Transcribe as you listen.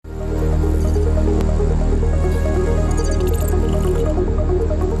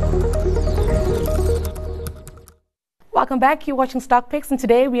Welcome back. You're watching Stock Picks, and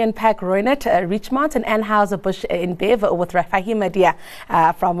today we unpack Reunert, Richemont, and Anheuser-Busch Inbev with Fahima Dia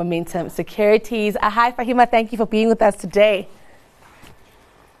from Momentum Securities. Hi, Fahima. Thank you for being with us today.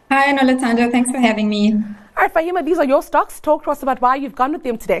 Hi, Nolatanda. Thanks for having me. All right, Fahima, these are your stocks. Talk to us about why you've gone with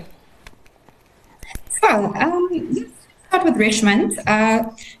them today. So, let's start with Richemont.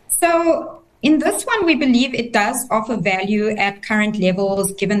 So, in this one, we believe it does offer value at current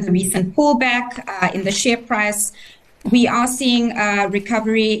levels given the recent pullback in the share price. We are seeing a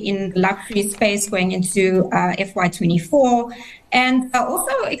recovery in the luxury space going into FY24, and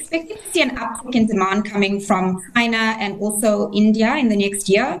also expecting to see an uptick in demand coming from China and also India in the next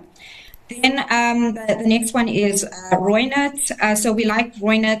year. Then the next one is Reunert. So we like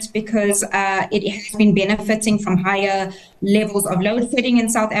Reunert because it has been benefiting from higher levels of load shedding in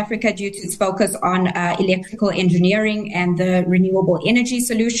South Africa due to its focus on electrical engineering and the renewable energy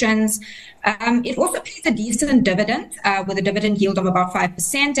solutions. It also pays a decent dividend with a dividend yield of about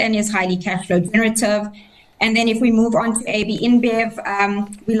 5% and is highly cash flow generative. And then if we move on to AB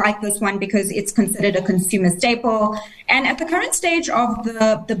InBev, we like this one because it's considered a consumer staple. And at the current stage of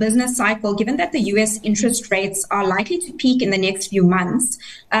the business cycle, given that the US interest rates are likely to peak in the next few months,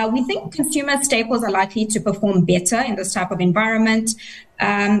 we think consumer staples are likely to perform better in this type of environment.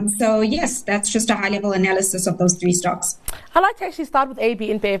 So yes, that's just a high-level analysis of those three stocks. I'd like to actually start with AB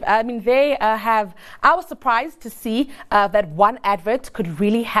InBev. I mean, they I was surprised to see that one advert could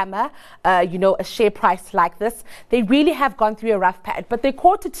really hammer, a share price like this. They really have gone through a rough patch, but their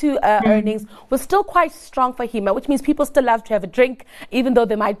quarter two earnings was still quite strong for HEMA, which means people still love to have a drink, even though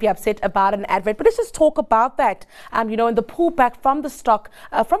they might be upset about an advert. But let's just talk about that, and the pullback from the stock,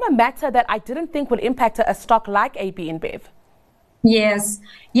 from a matter that I didn't think would impact a stock like AB InBev. Yes.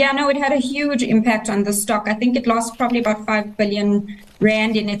 Yeah, no, it had a huge impact on the stock. I think it lost probably about 5 billion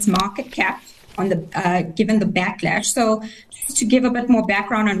rand in its market cap on the given the backlash. So just to give a bit more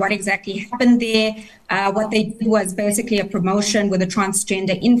background on what exactly happened there, what they did was basically a promotion with a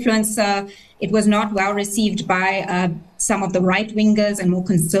transgender influencer. It was not well received by some of the right-wingers and more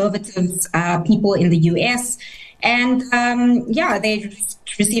conservative people in the US. And they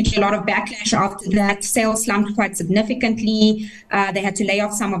received a lot of backlash after that. Sales slumped quite significantly. They had to lay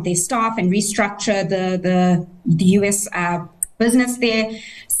off some of their staff and restructure the US business there.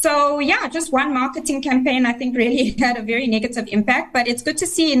 So yeah, just one marketing campaign, I think, really had a very negative impact. But it's good to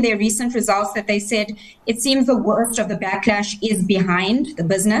see in their recent results that they said it seems the worst of the backlash is behind the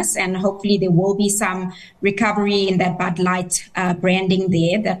business, and hopefully there will be some recovery in that Bud Light branding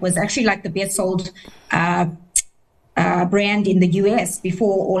there. That was actually like the best sold brand in the US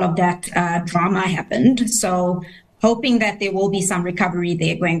before all of that drama happened. So hoping that there will be some recovery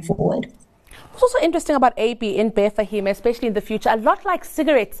there going forward. What's also interesting about AB InBev for him, especially in the future, a lot like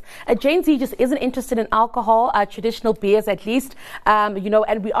cigarettes, Gen Z just isn't interested in alcohol, traditional beers at least,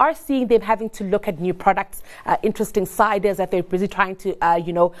 and we are seeing them having to look at new products, interesting ciders that they're busy trying to,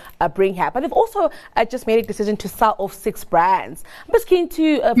 bring here. But they've also just made a decision to sell off 6 brands. I'm just keen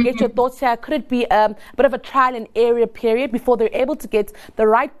to get your thoughts here. Could it be a bit of a trial and error period before they're able to get the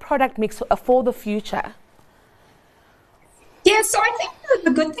right product mix for the future? Yeah, so I think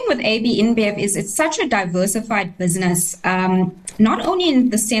the good thing with AB InBev is it's such a diversified business, not only in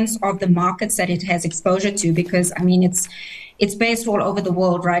the sense of the markets that it has exposure to, because, I mean, it's based all over the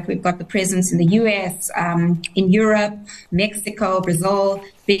world, right? We've got the presence in the US, in Europe, Mexico, Brazil,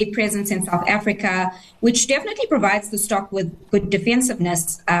 big presence in South Africa, which definitely provides the stock with good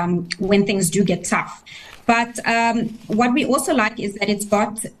defensiveness when things do get tough. But what we also like is that it's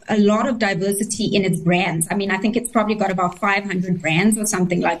got a lot of diversity in its brands. I mean, I think it's probably got about 500 brands or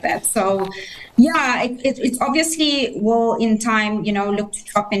something like that. So, yeah, it's obviously will in time, look to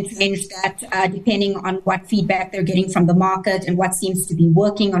chop and change that depending on what feedback they're getting from the market and what seems to be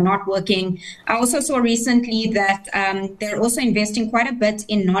working or not working. I also saw recently that they're also investing quite a bit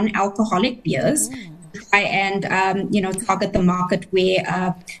in non-alcoholic beers. Try and target the market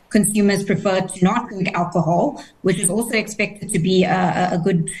where consumers prefer to not drink alcohol, which is also expected to be a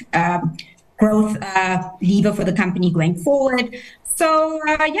good growth lever for the company going forward. So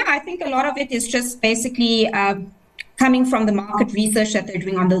I think a lot of it is just basically coming from the market research that they're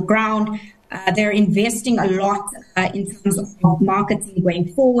doing on the ground. They're investing a lot in terms of marketing going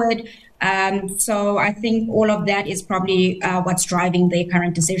forward. So I think all of that is probably what's driving their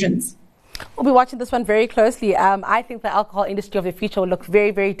current decisions. We'll be watching this one very closely. I think the alcohol industry of the future will look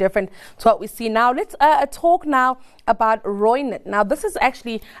very, very different to what we see now. Let's talk now about Reunert. Now, this is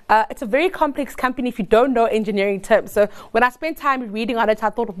actually, it's a very complex company if you don't know engineering terms. So when I spent time reading on it,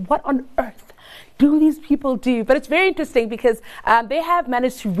 I thought, what on earth do these people do? But it's very interesting because they have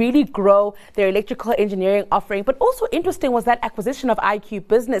managed to really grow their electrical engineering offering. But also interesting was that acquisition of IQ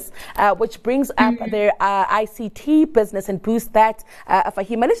Business, which brings up their ICT business and boosts that.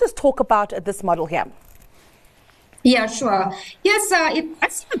 Fahima, let's just talk about this model here. Yeah, sure. Yes,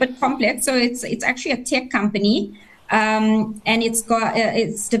 it's a bit complex. So it's actually a tech company. And it's got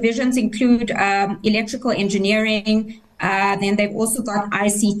its divisions include electrical engineering. Then they've also got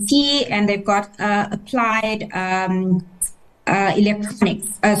ICT, and they've got applied electronics.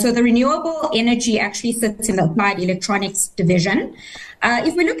 So the renewable energy actually sits in the applied electronics division.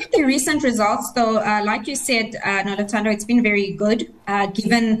 If we look at the recent results, though, like you said, Noluthando, it's been very good,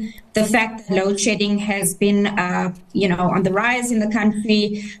 given the fact that load shedding has been, on the rise in the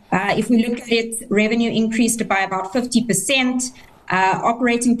country. If we look at it, revenue increased by about 50%.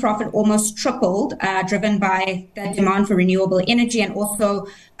 Operating profit almost tripled, driven by that demand for renewable energy and also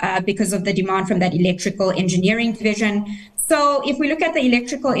because of the demand from that electrical engineering division. So if we look at the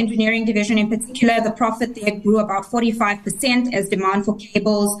electrical engineering division in particular, the profit there grew about 45% as demand for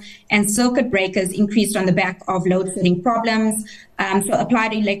cables and circuit breakers increased on the back of load shedding problems. So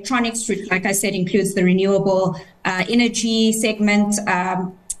applied electronics, which, like I said, includes the renewable energy segment,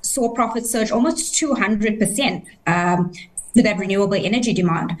 saw profit surge almost 200%. To that renewable energy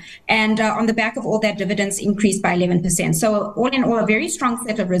demand. And on the back of all that, dividends increased by 11%. So all in all, a very strong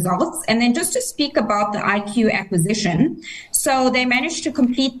set of results. And then just to speak about the IQ acquisition. So they managed to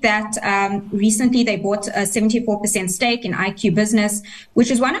complete that recently. They bought a 74% stake in IQ Business, which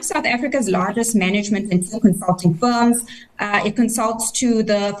is one of South Africa's largest management and consulting firms. It consults to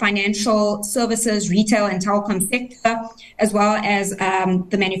the financial services, retail and telecom sector, as well as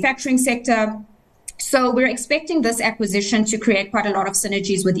the manufacturing sector. So we're expecting this acquisition to create quite a lot of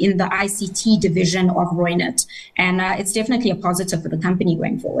synergies within the ICT division of Reunert. And it's definitely a positive for the company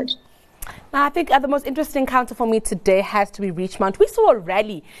going forward. Now, I think the most interesting counter for me today has to be Richemont. We saw a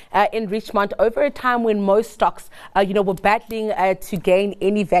rally in Richemont over a time when most stocks, were battling to gain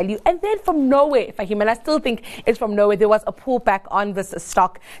any value. And then from nowhere, Fahima, and I still think it's from nowhere, there was a pullback on this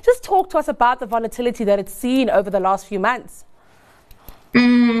stock. Just talk to us about the volatility that it's seen over the last few months.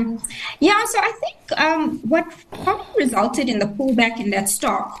 Yeah, so I think what probably resulted in the pullback in that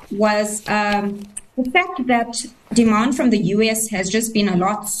stock was the fact that demand from the US has just been a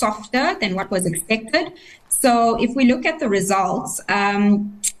lot softer than what was expected. So if we look at the results,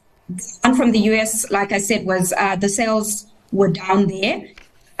 demand from the US, like I said, was the sales were down there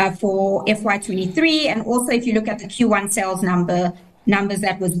for FY23. And also if you look at the Q1 sales numbers,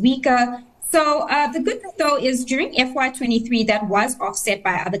 that was weaker. So the good thing, though, is during FY23, that was offset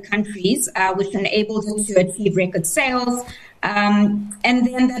by other countries, which enabled it to achieve record sales. And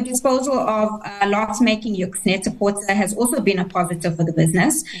then the disposal of loss-making Net-a-Porter has also been a positive for the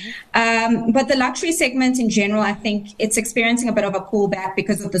business. But the luxury segment in general, I think it's experiencing a bit of a pullback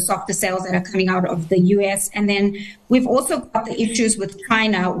because of the softer sales that are coming out of the US. And then we've also got the issues with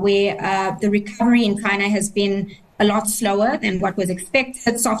China, where the recovery in China has been a lot slower than what was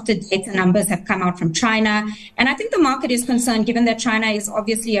expected. Softer data numbers have come out from China. And I think the market is concerned, given that China is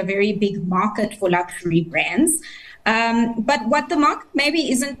obviously a very big market for luxury brands. But what the market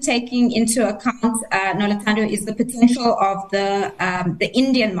maybe isn't taking into account, Noluthando, is the potential of the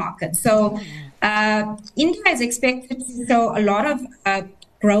Indian market. So India is expected to show a lot of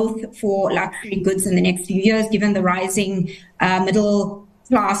growth for luxury goods in the next few years, given the rising middle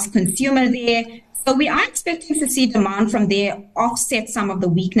class consumer there. So we are expecting to see demand from there offset some of the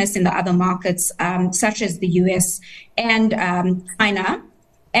weakness in the other markets, such as the US and China.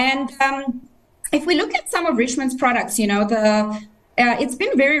 And if we look at some of Richemont's products, it's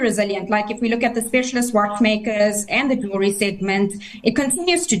been very resilient. Like if we look at the specialist watchmakers and the jewelry segment, it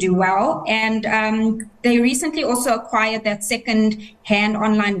continues to do well. And they recently also acquired that second-hand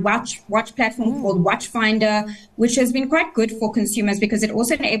online watch platform called Watchfinder, which has been quite good for consumers because it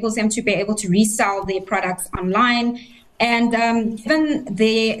also enables them to be able to resell their products online. And given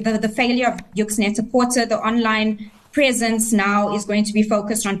the failure of Net-a-Porter, the online presence now is going to be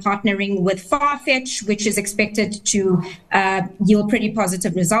focused on partnering with Farfetch, which is expected to yield pretty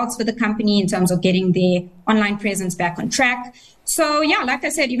positive results for the company in terms of getting their online presence back on track. So, yeah, like I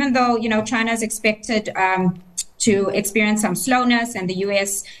said, even though, China is expected to experience some slowness and the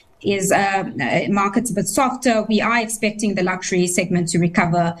US is markets a bit softer, we are expecting the luxury segment to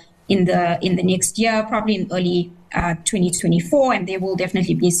recover in the next year, probably in early 2024, and there will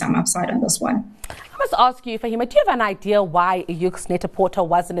definitely be some upside on this one. I must ask you, Fahima, do you have an idea why Yoox Net-a-Porter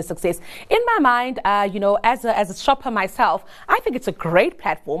wasn't a success? In my mind, as a shopper myself, I think it's a great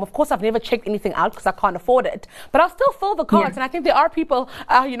platform. Of course, I've never checked anything out because I can't afford it, but I'll still fill the carts, and I think there are people,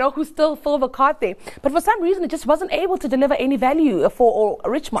 who still fill the cart there. But for some reason, it just wasn't able to deliver any value for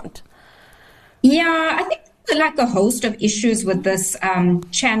Richemont. Yeah, I think like a host of issues with this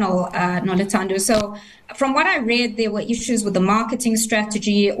channel, Nolitando. So from what I read, there were issues with the marketing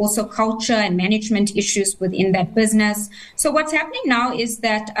strategy, also culture and management issues within that business. So what's happening now is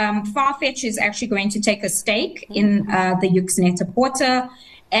that Farfetch is actually going to take a stake in the Yoox Net-a-Porter.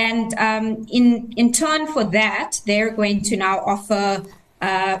 And in turn for that, they're going to now offer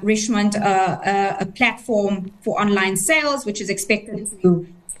Richemont a platform for online sales, which is expected to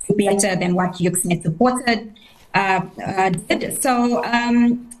be better than what Yoox Net-a-Porter did. So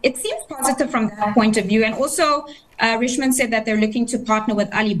it seems positive from that point of view. And also, Richemont said that they're looking to partner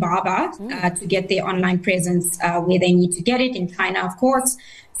with Alibaba to get their online presence where they need to get it, in China, of course.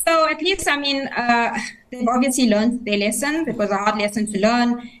 So at least, they've obviously learned their lesson. It was a hard lesson to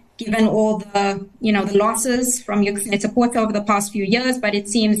learn, given all the, the losses from Yoox Net-a-Porter over the past few years. But it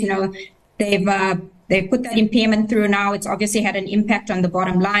seems, they've put that impairment through now. It's obviously had an impact on the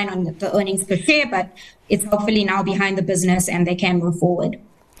bottom line, on the earnings per share, but it's hopefully now behind the business and they can move forward.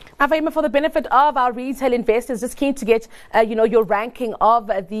 Now, Fahima, for the benefit of our retail investors, just keen to get, your ranking of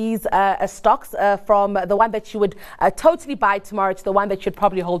these stocks from the one that you would totally buy tomorrow to the one that you'd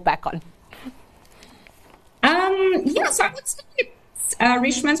probably hold back on. So I would say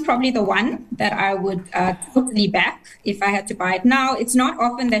Richemont's probably the one that I would totally back if I had to buy it now. It's not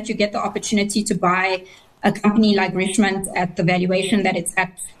often that you get the opportunity to buy a company like Richemont at the valuation that it's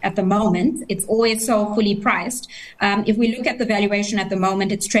at the moment. It's always so fully priced. If we look at the valuation at the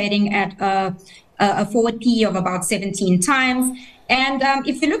moment, it's trading at a forward PE of about 17 times. And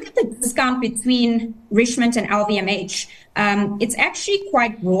if you look at the discount between Richemont and LVMH, it's actually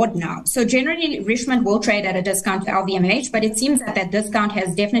quite broad now. So generally, Richemont will trade at a discount to LVMH, but it seems that discount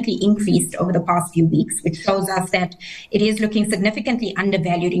has definitely increased over the past few weeks, which shows us that it is looking significantly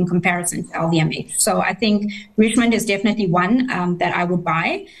undervalued in comparison to LVMH. So I think Richemont is definitely one that I would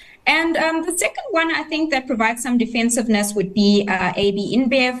buy. And the second one, I think, that provides some defensiveness would be AB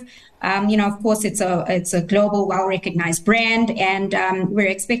InBev. Of course, it's a global, well-recognized brand, and we're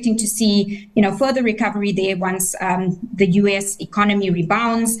expecting to see, further recovery there once the U.S. economy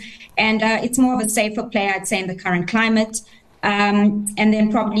rebounds. And it's more of a safer play, I'd say, in the current climate. And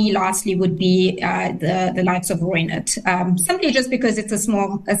then probably lastly would be the likes of Reunert, simply just because it's a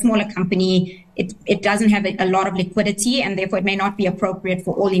smaller company. It doesn't have a lot of liquidity, and therefore it may not be appropriate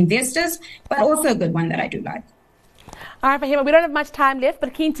for all investors, but also a good one that I do like. All right, Fahima, we don't have much time left,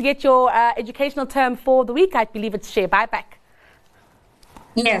 but keen to get your educational term for the week. I believe it's share buyback.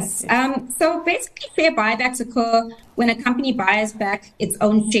 Yes. So basically, share buybacks occur when a company buys back its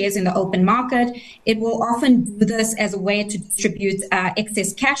own shares in the open market. It will often do this as a way to distribute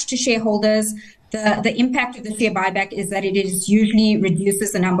excess cash to shareholders. The impact of the share buyback is that it usually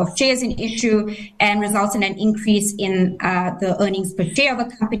reduces the number of shares in issue and results in an increase in the earnings per share of a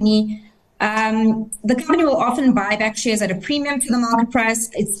company. The company will often buy back shares at a premium to the market price.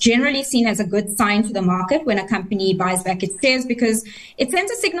 It's generally seen as a good sign to the market when a company buys back its shares, because it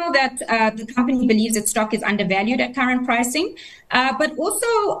sends a signal that the company believes its stock is undervalued at current pricing, but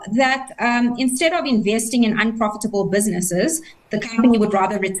also that instead of investing in unprofitable businesses, the company would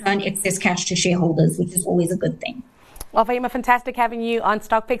rather return excess cash to shareholders, which is always a good thing. Well, Fahima, fantastic having you on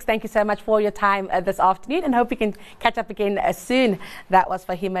Stock Picks. Thank you so much for your time this afternoon, and hope we can catch up again soon. That was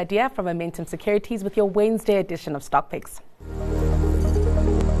Fahima Dia from Momentum Securities with your Wednesday edition of Stock Picks.